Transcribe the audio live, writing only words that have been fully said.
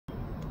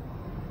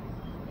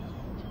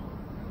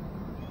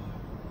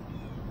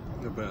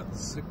About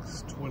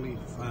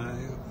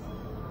 6:25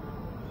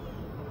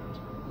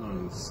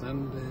 on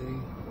Sunday,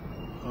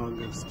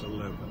 August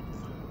 11th.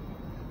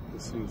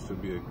 This seems to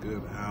be a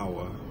good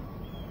hour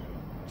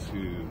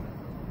to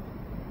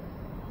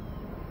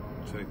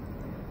take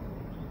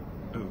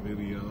a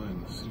video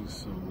and see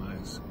some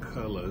nice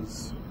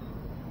colors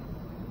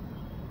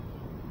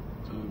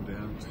on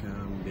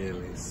downtown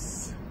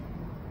Dallas.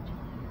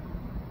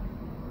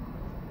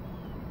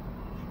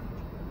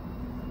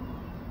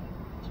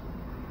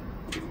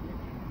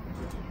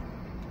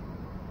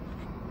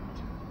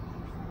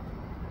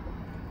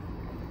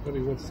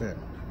 Buddy, what's that?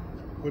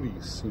 What do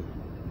you see?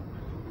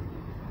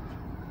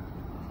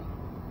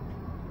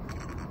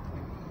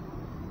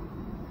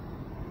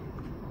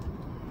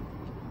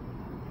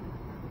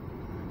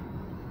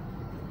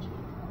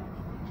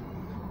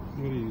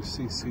 What do you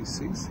see?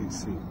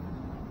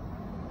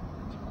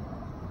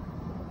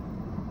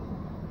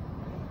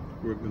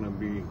 We're going to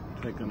be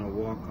taking a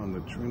walk on the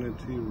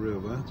Trinity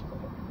River.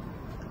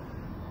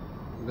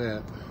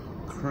 That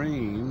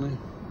crane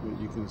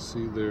that you can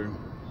see there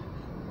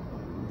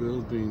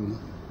building,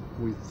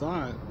 we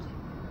thought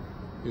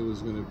it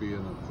was going to be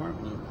an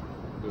apartment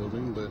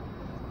building, but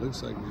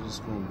looks like it's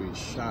just going to be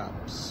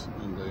shops,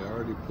 and they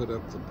already put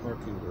up the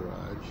parking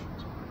garage.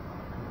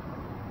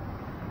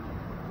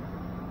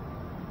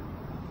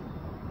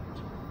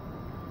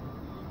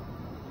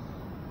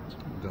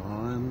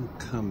 Dawn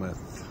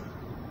cometh.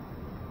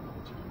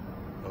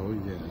 Oh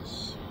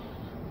yes.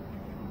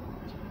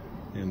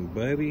 And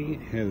Buddy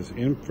has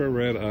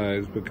infrared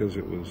eyes because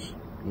it was,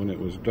 when it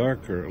was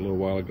darker a little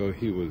while ago,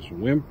 he was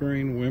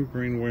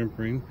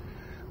whimpering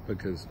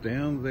because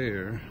down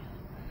there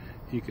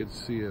he could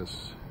see a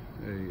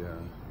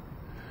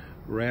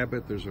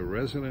rabbit. There's a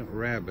resident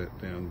rabbit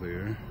down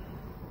there,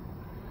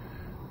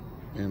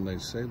 and they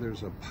say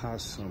there's a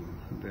possum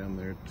down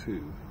there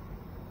too.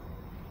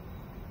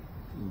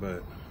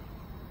 But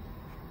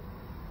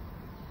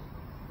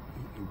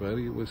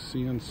Buddy was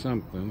seeing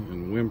something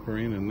and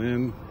whimpering, and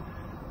then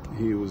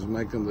he was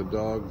making the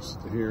dogs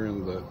there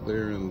in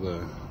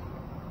the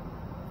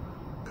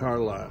car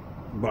lot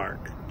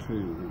bark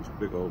too. These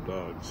big old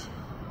dogs,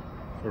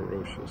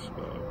 ferocious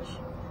dogs.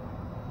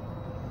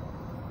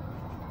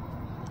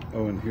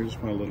 Oh, and here's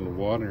my little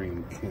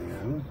watering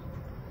can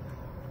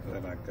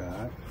that I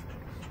got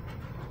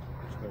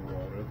to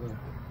water the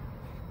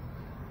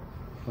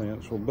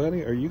plants. Well,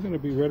 Buddy, are you going to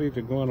be ready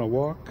to go on a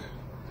walk?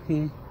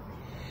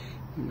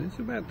 It's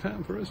about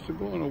time for us to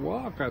go on a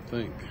walk, I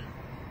think.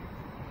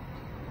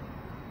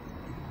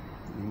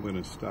 I'm going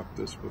to stop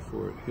this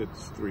before it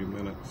hits 3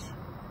 minutes.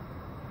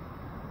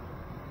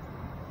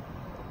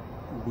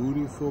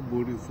 Beautiful,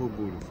 beautiful,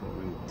 beautiful.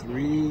 In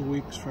 3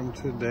 weeks from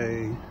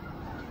today.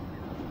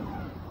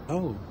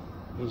 Oh,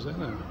 was that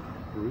a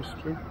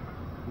rooster?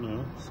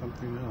 No,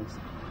 something else.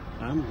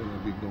 I'm going to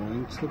be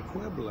going to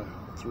Puebla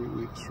 3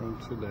 weeks from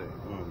today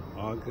on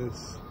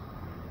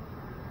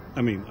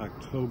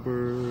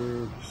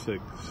October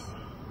 6th.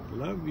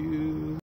 Love you.